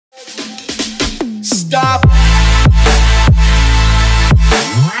stop.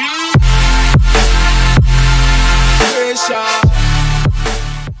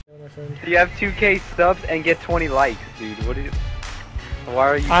 You have 2K subs and get 20 likes, dude. What are you? Why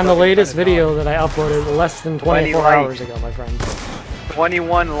are you? On the latest video that I uploaded less than 24 hours ago, my friend.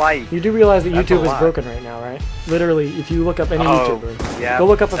 21 likes. You do realize that YouTube is broken right now, right? Literally, if you look up any YouTuber, yeah, go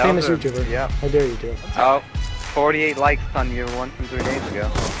look up a famous YouTuber. Yeah. How dare you do? Oh, 48 likes on your one from 3 days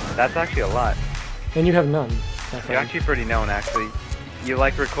ago. That's actually a lot. And you have none, my friend. You're actually pretty known, actually. You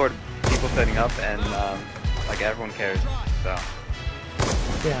like record people setting up, and like everyone cares. So.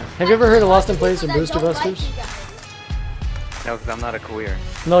 Yeah. Have you ever heard of Lost in Place or Booster Busters? No, because I'm not a queer.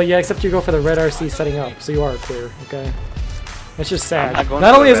 No, yeah, except you go for the red RC setting up, so you are a queer, okay? It's just sad.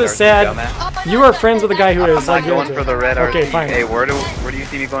 Not only is it sad, you are friends with a guy who is. I'm not going for the red RC. Okay, fine. Hey, where do you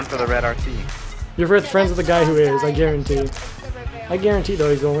see me going for the red RC? You're friends with a guy who is, I guarantee. I guarantee, though,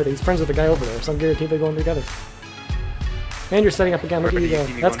 he's going with it. He's friends with the guy over there, so I'm guaranteed they're going together. And you're setting up again, look at you go.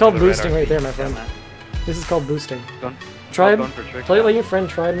 That's called boosting right there, my friend. This is called boosting. Tribe, let your friend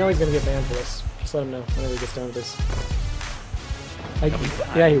Tribe know he's gonna get banned for this. Just let him know whenever he gets done with this.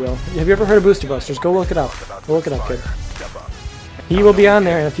 Yeah, he will. Have you ever heard of Booster Busters? Go look it up. Go look it up, kid. He will be on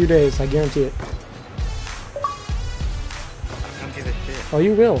there in a few days, I guarantee it. I don't give a shit. Oh,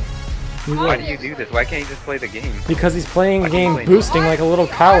 you will. You will. Why do you do this? Why can't you just play the game? Because he's playing the game boosting like a little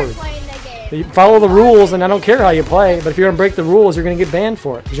coward. You follow the rules, and I don't care how you play, but if you're gonna break the rules, you're gonna get banned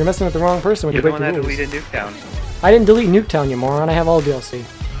for it. Because you're messing with the wrong person when you break the rules. You're the one that deleted Nuketown. I didn't delete Nuketown, you moron. I have all DLC.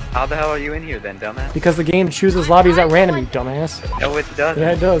 How the hell are you in here then, dumbass? Because the game chooses lobbies at random, you dumbass. No, it doesn't.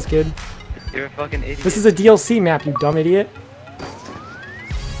 Yeah, it does, kid. You're a fucking idiot. This is a DLC map, you dumb idiot.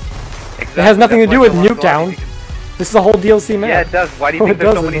 Exactly. It has nothing to do with Nuketown. This is a whole DLC map. Yeah, it does. Why do you think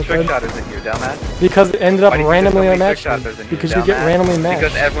there's so many Trickshotters in here, dumbass? Because it ended up randomly on match. Because you get randomly matched.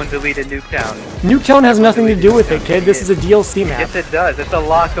 Because everyone deleted Nuketown. Nuketown has nothing to do with it, kid. This is a DLC map. Yes, it does. It's a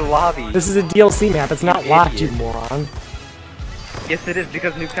locked lobby. This is a DLC map. It's not locked, you moron. Yes, it is,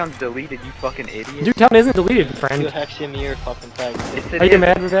 because Nuketown's deleted, you fucking idiot. Nuketown isn't deleted, friend. You Hexxium, you're fucking fag. Are you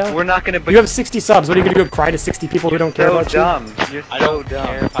mad with that? We're not gonna. You have 60 subs. What are you gonna do? Cry to 60 people who don't care about you? You're so dumb. I don't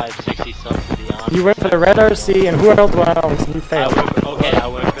care if I have 60 subs, to be honest. You went for the red RC, and who else? And you failed. I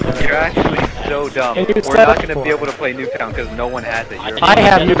went for the red You're actually so dumb. We're not gonna be able to play Nuketown because no one has it. I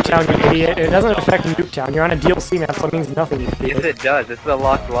have Nuketown, you idiot. It doesn't affect Nuketown. You're on a DLC map, so it means nothing, you idiot. Yes, it does. This is a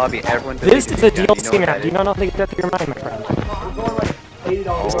locked lobby. Everyone. This is a DLC map. Do you not know how to get that through your mind, my friend?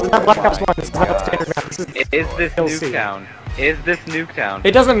 This is not Black Ops 1, this is not a standard map, this is this Nuketown? Is this Nuketown?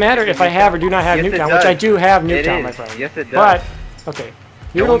 It doesn't matter if I have or do not have Nuketown, which I do have Nuketown, my friend. Yes, it does. But, okay,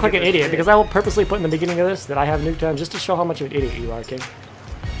 you're gonna look like an idiot, because I will purposely put in the beginning of this that I have Nuketown just to show how much of an idiot you are, kid.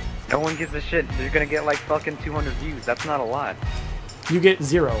 No one gives a shit. You're gonna get like fucking 200 views, that's not a lot. You get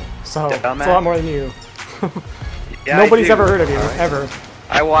 0, so it's a Dumbass. lot more than you. Yeah, Nobody's ever heard of you, ever.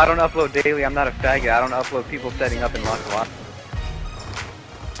 I don't upload daily, I'm not a faggot. I don't upload people setting up in locked lobby.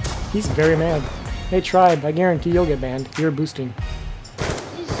 He's very mad. Hey Tribe, I guarantee you'll get banned. You're boosting.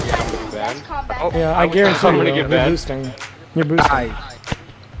 Yeah, I guarantee you will. You're boosting. You're boosting.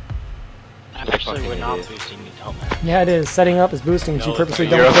 Actually, we're not boosting, you dumbass. Yeah, it is. Setting up is boosting, so you purposely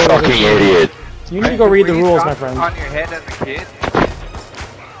don't You're a fucking idiot. You need to go read the rules, my friend. On your head as a kid?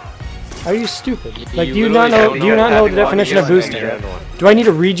 Are you stupid? Like, do you not know the definition of boosting? Do I need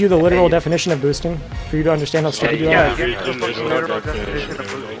to read you the literal definition of boosting for you to understand how stupid you are?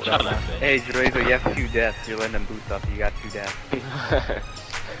 Hey, Jerezo, you have 2 deaths. You're letting them boost up. You got 2 deaths.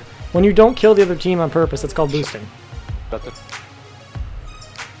 When you don't kill the other team on purpose, it's called boosting.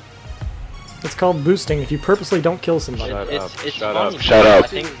 It's called boosting if you purposely don't kill somebody. Shut up. Shut up. I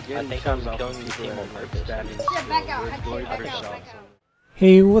think I'm killing the team on purpose.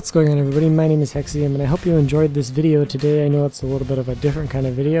 Hey, what's going on everybody? My name is Hexxium and I hope you enjoyed this video today. I know it's a little bit of a different kind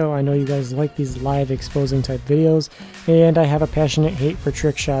of video. I know you guys like these live exposing type videos, and I have a passionate hate for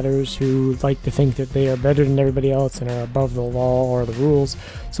Trickshotters who like to think that they are better than everybody else and are above the law or the rules.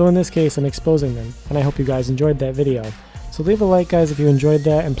 So in this case, I'm exposing them, and I hope you guys enjoyed that video. So leave a like, guys, if you enjoyed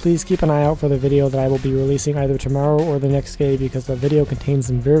that, and please keep an eye out for the video that I will be releasing either tomorrow or the next day, because the video contains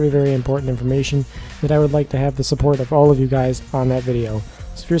some very, very important information that I would like to have the support of all of you guys on that video.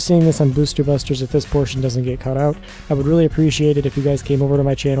 So if you're seeing this on Booster Busters, if this portion doesn't get cut out, I would really appreciate it if you guys came over to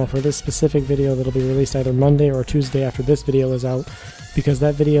my channel for this specific video that will be released either Monday or Tuesday after this video is out, because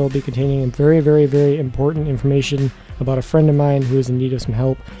that video will be containing very, very, very important information about a friend of mine who is in need of some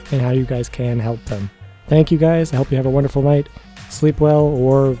help and how you guys can help them. Thank you guys, I hope you have a wonderful night, sleep well,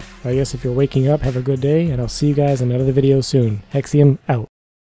 or I guess if you're waking up, have a good day, and I'll see you guys in another video soon. Hexxium out.